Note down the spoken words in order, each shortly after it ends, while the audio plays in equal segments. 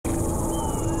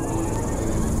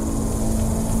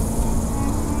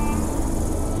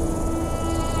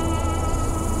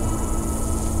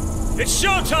It's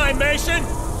showtime, Mason!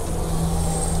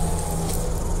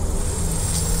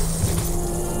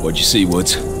 What'd you see,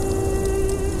 Woods?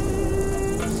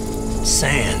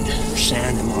 Sand.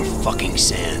 Sand and more fucking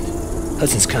sand.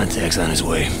 Hudson's contact's on his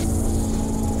way.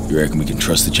 You reckon we can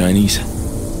trust the Chinese?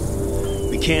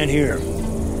 We can't here.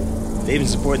 They've been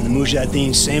supporting the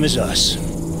Mujahideen same as us.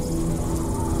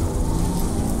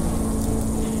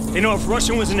 They know if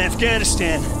Russia was in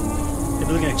Afghanistan, they'd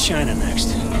be looking at China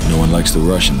next. No one likes the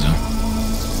Russians, huh?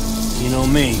 You know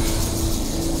me.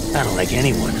 I don't like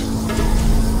anyone.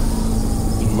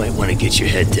 You might want to get your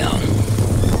head down.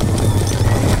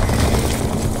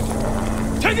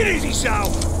 Take it easy,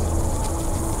 Sal!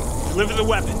 Deliver the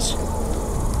weapons.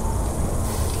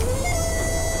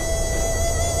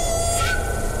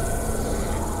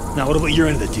 Now, what about your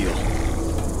end of the deal?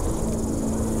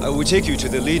 I will take you to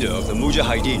the leader of the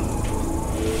Mujahideen.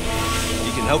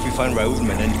 He can help you find Raoul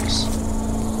Menendez.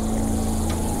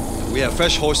 We have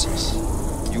fresh horses.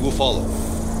 You will follow.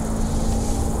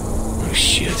 Oh,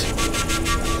 shit.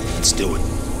 Let's do it.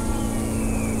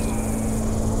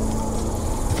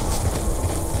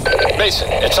 Mason,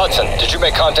 it's Hudson. Did you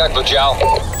make contact with Zhao?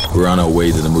 We're on our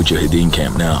way to the Mujahideen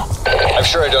camp now. I'm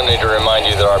sure I don't need to remind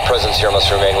you that our presence here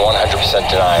must remain 100%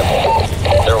 deniable.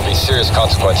 There will be serious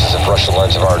consequences if Russia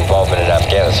learns of our involvement in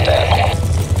Afghanistan.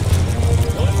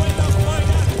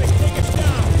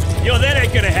 Yo, that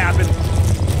ain't gonna happen.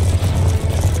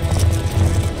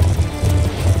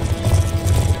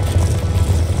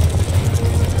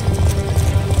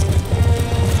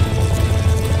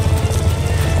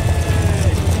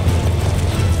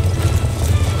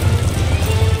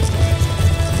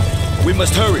 We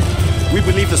must hurry. We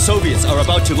believe the Soviets are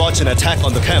about to launch an attack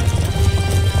on the camp.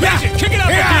 Mason, kick it up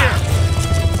again!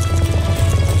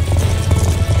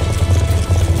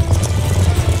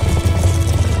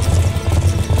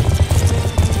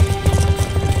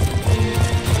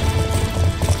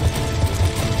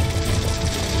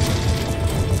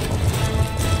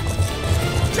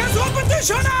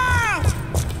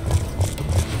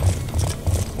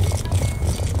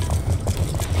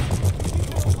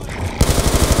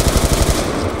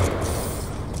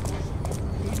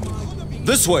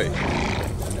 This way!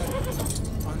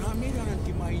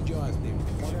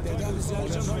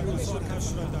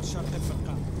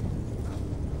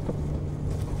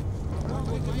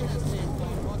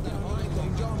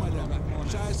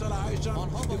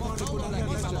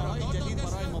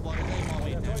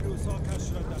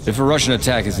 If a Russian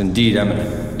attack is indeed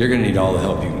imminent, you're gonna need all the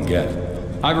help you can get.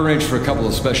 I've arranged for a couple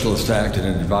of specialists to act in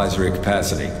an advisory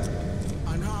capacity.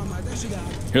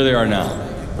 Here they are now.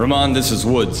 Rahman, this is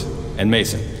Woods, and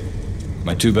Mason,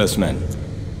 my two best men.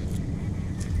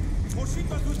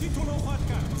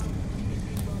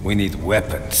 We need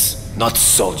weapons, not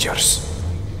soldiers.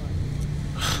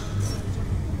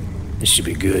 This should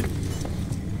be good.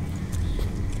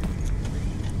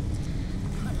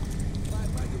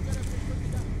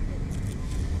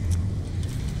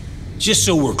 Just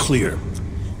so we're clear,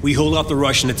 we hold off the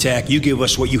Russian attack, you give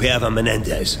us what you have on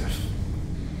Menendez.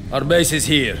 Our base is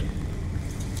here.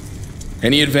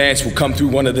 Any advance will come through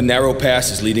one of the narrow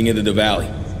passes leading into the valley.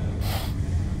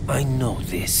 I know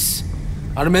this.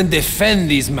 Our men defend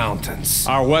these mountains.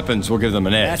 Our weapons will give them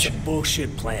an edge. That's a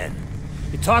bullshit plan.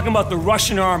 You're talking about the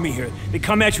Russian army here. They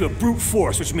come at you with brute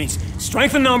force, which means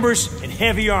strength in numbers and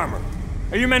heavy armor.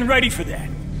 Are your men ready for that?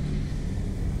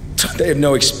 They have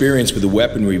no experience with the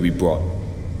weaponry we brought.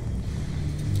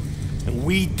 And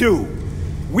we do.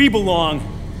 We belong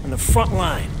on the front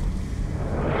line.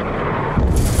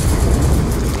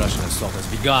 The Russian assault has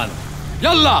begun.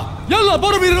 Yalla! Yalla,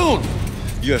 Boromirun!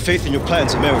 You have faith in your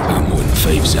plans, America. I'm more than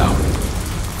faves out.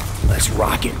 Let's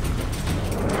rock it.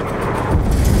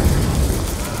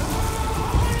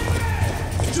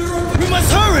 We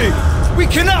must hurry! We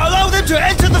cannot allow them to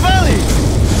enter the valley!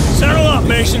 Settle up,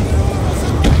 Mason.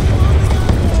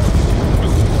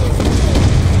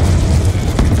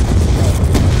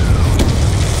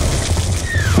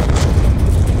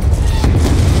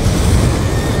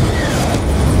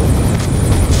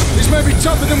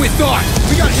 Tougher than we thought.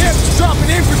 We got hits dropping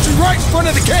infantry right in front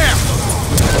of the camp.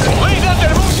 Lead up to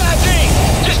the Mujahideen!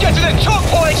 Just get to the choke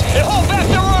points and hold back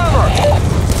their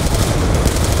armor!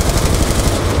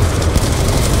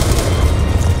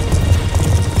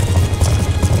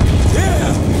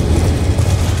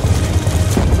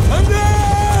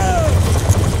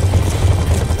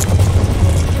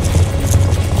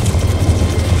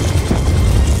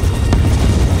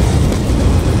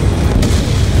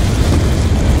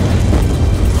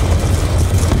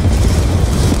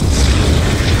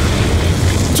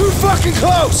 Fucking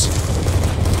close!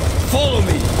 Follow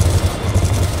me!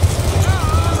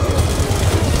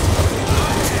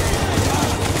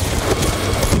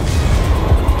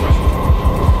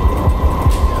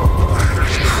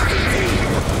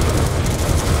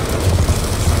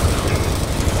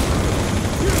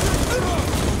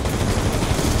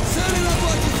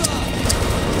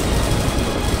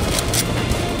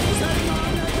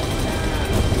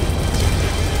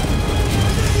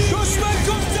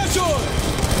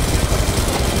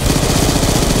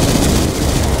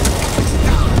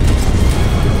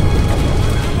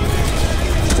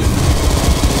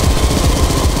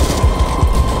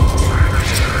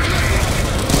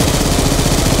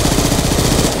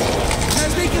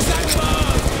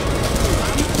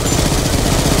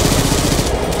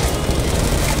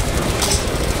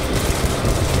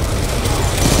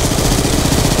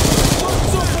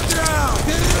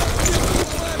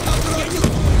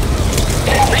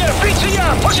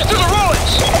 pushing through the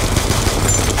ruins!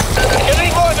 Gonna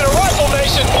need more than a rifle,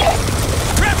 Mason!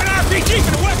 Grab an RPG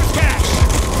for the weapons cache!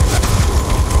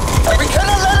 We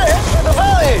cannot let it enter the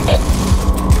valley!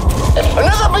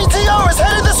 Another BTO is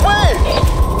headed this way!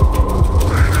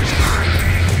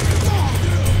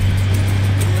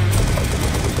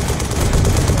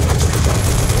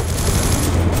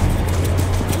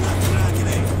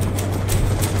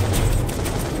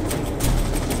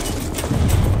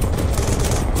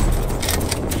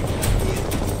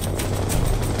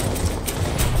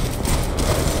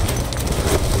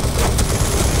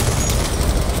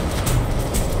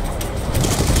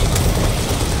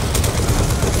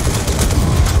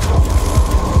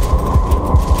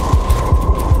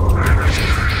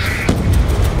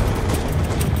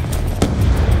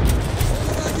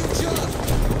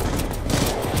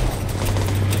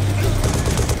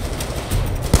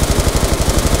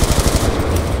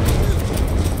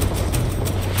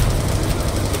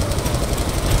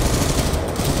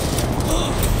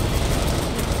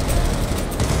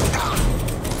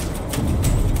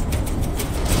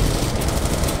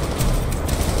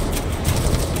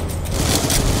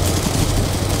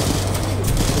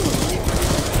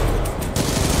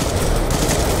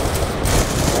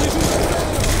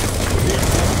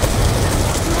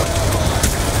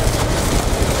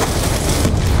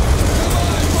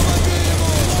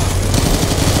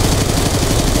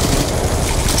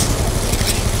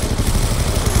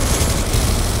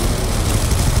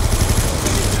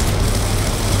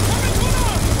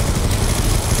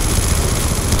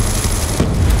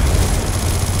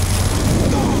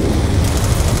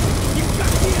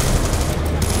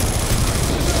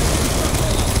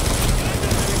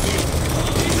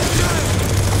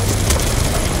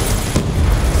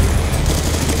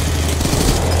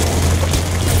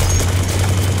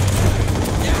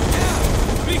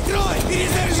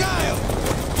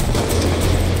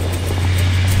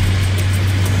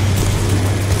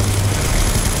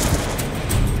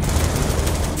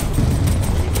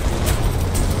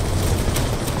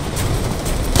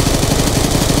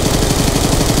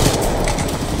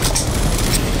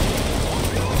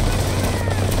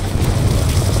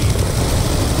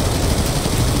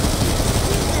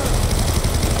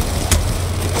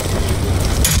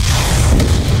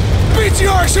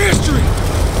 BTR's history!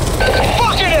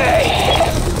 Fucking A!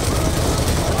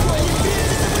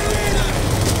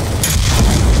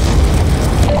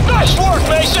 Nice work,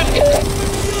 Mason!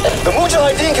 The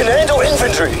Mujahideen can handle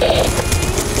infantry!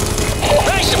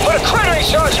 Mason, put a cratering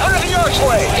charge under the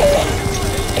archway!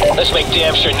 Let's make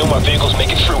damn sure no more vehicles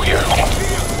make it through here.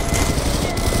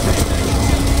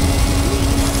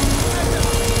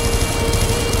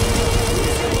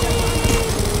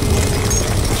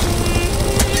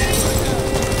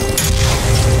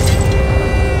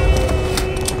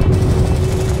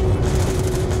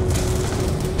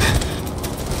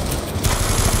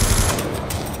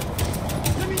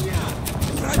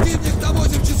 Противник на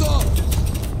 8 часов!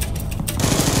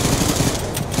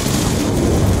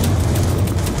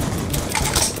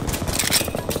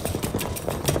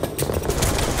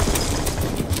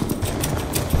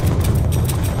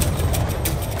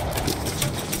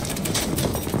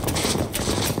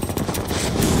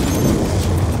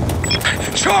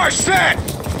 Charge set!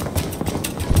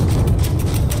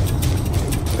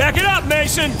 Back it up,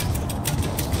 Mason!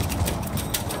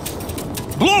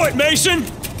 Blow it, Mason!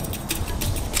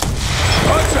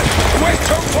 Hudson, the west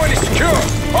choke point is secure.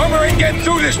 Armor ain't getting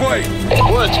through this way.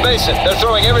 Woods, Mason, they're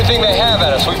throwing everything they have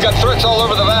at us. We've got threats all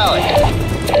over the valley.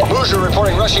 Hoosier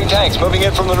reporting rushing tanks moving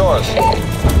in from the north.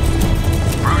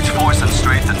 Brute force and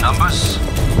strength in numbers?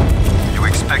 You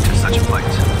expected such a fight.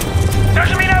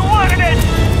 Doesn't mean I wanted it!